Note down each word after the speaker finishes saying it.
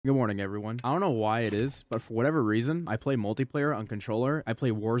Good morning, everyone. I don't know why it is, but for whatever reason, I play multiplayer on controller. I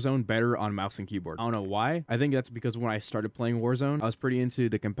play Warzone better on mouse and keyboard. I don't know why. I think that's because when I started playing Warzone, I was pretty into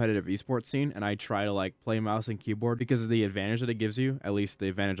the competitive esports scene, and I try to like play mouse and keyboard because of the advantage that it gives you. At least the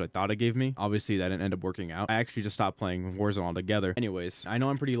advantage I thought it gave me. Obviously, that didn't end up working out. I actually just stopped playing Warzone altogether. Anyways, I know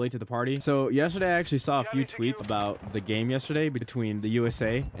I'm pretty late to the party. So yesterday, I actually saw a few tweets about the game yesterday between the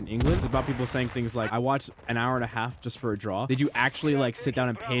USA and England. It's about people saying things like, I watched an hour and a half just for a draw. Did you actually like sit down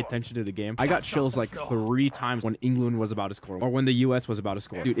and pay attention to the game? I got chills like 3 times when England was about to score or when the US was about to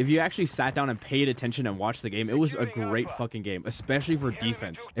score. Dude, if you actually sat down and paid attention and watched the game, it was a great fucking game, especially for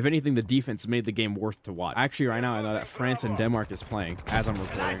defense. If anything, the defense made the game worth to watch. Actually, right now, I know that France and Denmark is playing as I'm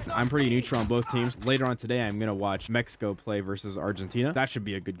recording. I'm pretty neutral on both teams. Later on today, I'm going to watch Mexico play versus Argentina. That should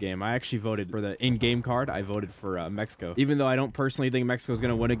be a good game. I actually voted for the in-game card. I voted for Mexico. Even though I don't personally think Mexico is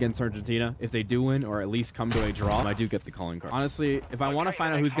going to win against Argentina, if they do win or at least come to a draw, I do get the calling card. Honestly, if I want to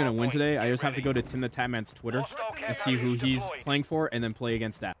find out who's going to win today, I just have to go to Tim the Tatman's Twitter and see who he's playing for and then play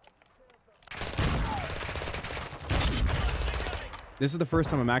against that. This is the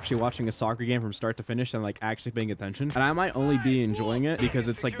first time I'm actually watching a soccer game from start to finish and like actually paying attention. And I might only be enjoying it because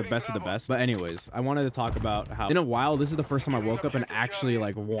it's like the best of the best. But anyways, I wanted to talk about how in a while, this is the first time I woke up and actually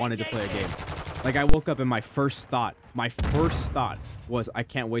like wanted to play a game. Like I woke up and my first thought was I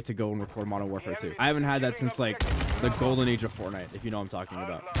can't wait to go and record Modern Warfare 2. I haven't had that since like the golden age of Fortnite, if you know what I'm talking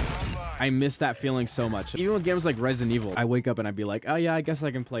about. I miss that feeling so much. Even with games like Resident Evil, I wake up and I'd be like, oh yeah, I guess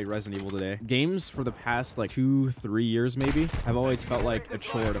I can play Resident Evil today. Games for the past like 2-3 years maybe have always felt like a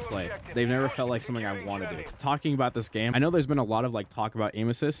chore to play. They've never felt like something I want to do. Talking about this game, I know there's been a lot of like talk about aim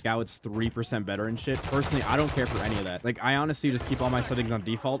assist. Now it's 3% better and shit. Personally, I don't care for any of that. Like I honestly just keep all my settings on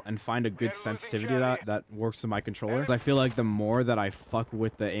default and find a good sensitivity that works with my controller. I feel like the more that I fuck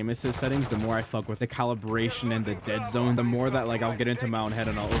with the aim assist settings, the more I fuck with the calibration and the dead zone, the more that like I'll get into my own head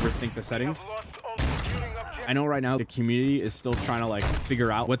and I'll overthink the settings. I know right now the community is still trying to like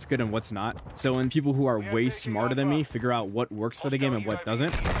figure out what's good and what's not. So when people who are way smarter than me figure out what works for the game and what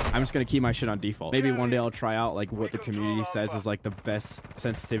doesn't, I'm just gonna keep my shit on default. Maybe one day I'll try out like what the community says is like the best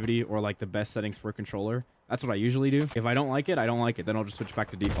sensitivity or like the best settings for a controller. That's what I usually do. If I don't like it, I don't like it. Then I'll just switch back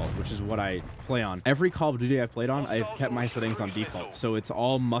to default, which is what I play on. Every Call of Duty I've played on, I've kept my settings on default. So it's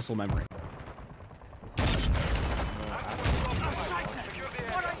all muscle memory.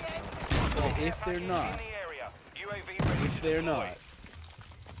 If they're not,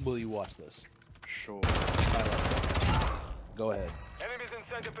 will you watch this? Sure. Go ahead.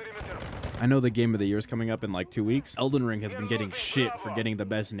 I know the game of the year is coming up in like 2 weeks. Elden Ring has been getting shit for getting the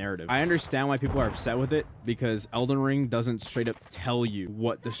best narrative. I understand why people are upset with it because Elden Ring doesn't straight up tell you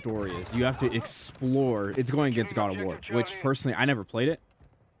what the story is. You have to explore. It's going against God of War, which personally, I never played it.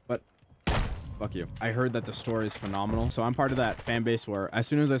 Fuck you. I heard that the story is phenomenal. So I'm part of that fan base where as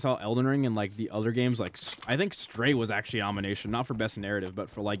soon as I saw Elden Ring and like the other games, like I think Stray was actually a nomination, not for best narrative, but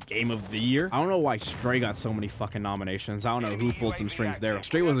for like game of the year. I don't know why Stray got so many fucking nominations. I don't know who pulled some strings there.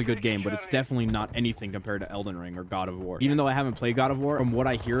 Stray was a good game, but it's definitely not anything compared to Elden Ring or God of War. Even though I haven't played God of War, from what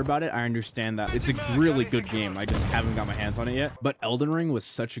I hear about it, I understand that it's a really good game. I just haven't got my hands on it yet. But Elden Ring was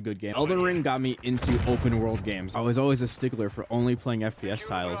such a good game. Elden Ring got me into open world games. I was always a stickler for only playing FPS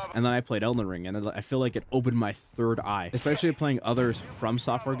titles. And then I played Elden Ring and I feel like it opened my third eye, especially playing others from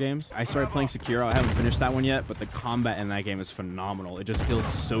software games. I started playing Sekiro. I haven't finished that one yet, but the combat in that game is phenomenal. It just feels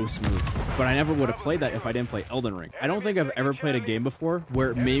so smooth. But I never would have played that if I didn't play Elden Ring. I don't think I've ever played a game before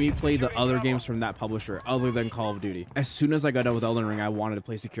where it made me play the other games from that publisher other than Call of Duty. As soon as I got done with Elden Ring, I wanted to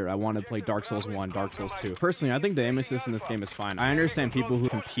play Sekiro. I wanted to play Dark Souls 1, Dark Souls 2. Personally, I think the aim assist in this game is fine. I understand people who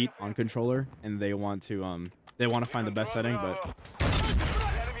compete on controller and they want to find the best setting, but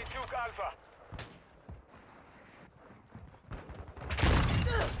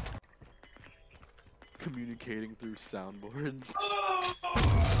Communicating through soundboards.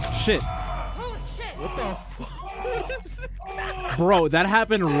 shit. Holy shit! What the fuck? Bro, that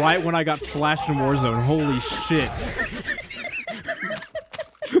happened right when I got flashed in Warzone. Holy shit.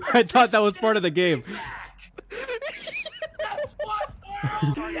 I thought that was part of the game.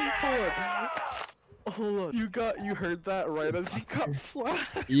 Hold on. You heard that right as he got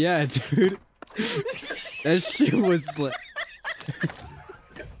flashed. Yeah, dude. That shit was like...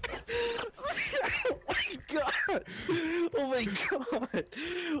 Oh my god!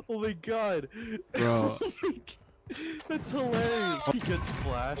 Oh my god! Bro. That's hilarious. He gets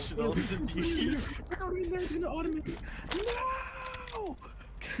flashed and all he's... There's an automatic. No!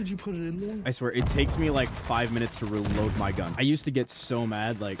 Did you put it in there? I swear, it takes me like 5 minutes to reload my gun. I used to get so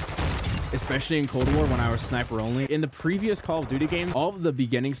mad, like... especially in Cold War when I was sniper only. In the previous Call of Duty games, all of the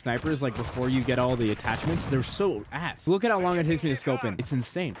beginning snipers, like before you get all the attachments, they're so ass. Look at how long it takes me to scope in. It's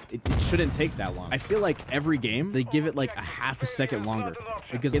insane. It shouldn't take that long. I feel like every game, they give it like a half a second longer.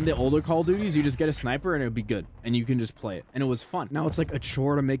 Because in the older Call of Duties, you just get a sniper and it would be good. And you can just play it. And it was fun. Now it's like a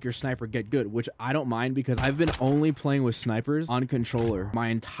chore to make your sniper get good, which I don't mind because I've been only playing with snipers on controller my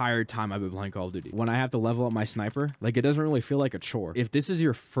entire time I've been playing Call of Duty. When I have to level up my sniper, like it doesn't really feel like a chore. If this is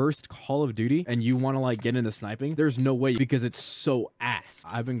your first Call of Duty and you want to like get into sniping, there's no way because it's so ass.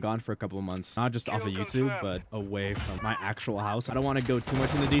 I've been gone for a couple of months, not just off of YouTube, but away from my actual house. I don't want to go too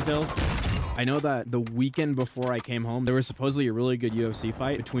much into details. I know that the weekend before I came home, there was supposedly a really good UFC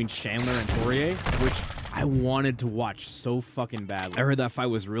fight between Chandler and Poirier, which I wanted to watch so fucking badly. I heard that fight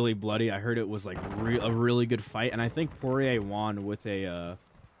was really bloody. I heard it was like a really good fight, and I think Poirier won with a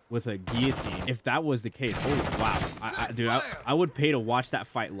guillotine. If that was the case, holy wow, dude, I would pay to watch that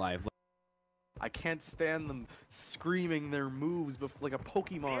fight live. I can't stand them screaming their moves like a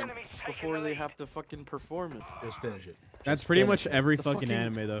Pokemon before they have to fucking perform it. Just finish it. That's pretty much every fucking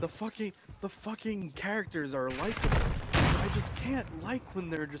anime, though. The fucking characters are likable. I just can't like when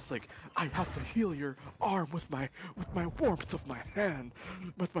they're just like, I have to heal your arm with my warmth of my hand,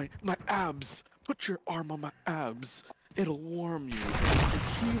 with my abs. Put your arm on my abs. It'll warm you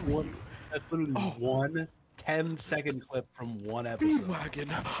and heal you. That's literally one 10-second clip from one episode.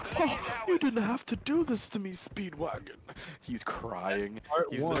 Speedwagon. Oh, you didn't have to do this to me, Speedwagon. He's crying.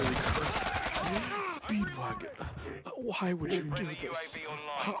 He's literally crying. Speedwagon. Why would you do this?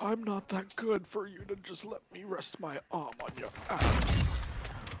 I'm not that good for you to just let me rest my arm on your abs.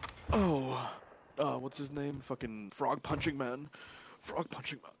 Oh. What's his name? Fucking Frog Punching Man. Frog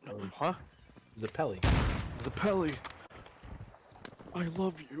Punching Man. Huh? Zappelli. Zappelli. I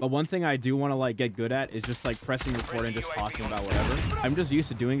love you. But one thing I do want to like get good at is just like pressing record and just talking about whatever. I'm just used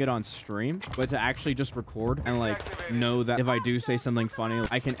to doing it on stream, but to actually just record and like know that if I do say something funny,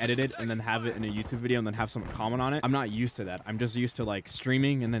 I can edit it and then have it in a YouTube video and then have someone comment on it. I'm not used to that. I'm just used to like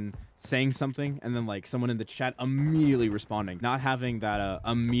streaming and then saying something and then like someone in the chat immediately responding, not having that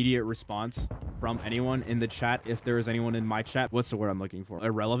immediate response from anyone in the chat. If there is anyone in my chat, what's the word I'm looking for?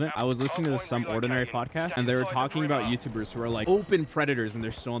 Irrelevant. I was listening to Some Ordinary podcast and they were talking about YouTubers who are like open predators and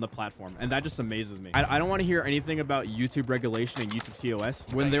they're still on the platform, and that just amazes me. I don't want to hear anything about YouTube regulation and YouTube TOS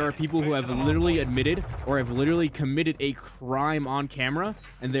when there are people who have literally admitted or have literally committed a crime on camera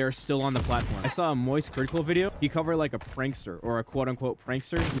and they are still on the platform. I saw a Moist Critical video. He covered like a prankster or a quote-unquote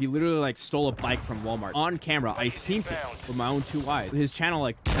prankster. He literally like stole a bike from Walmart on camera. I've seen it with my own 2 eyes. His channel,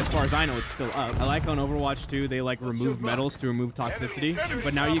 like as far as I know, it's still up. I like on Overwatch 2 they like remove medals to remove toxicity,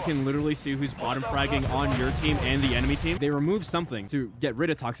 but now you can literally see who's bottom fragging on your team and the enemy team. They removed something to get rid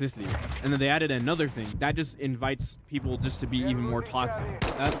of toxicity, and then they added another thing that just invites people just to be even more toxic.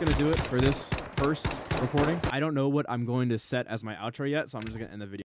 That's gonna do it for this first recording. I don't know what I'm going to set as my outro yet, so I'm just gonna end the video.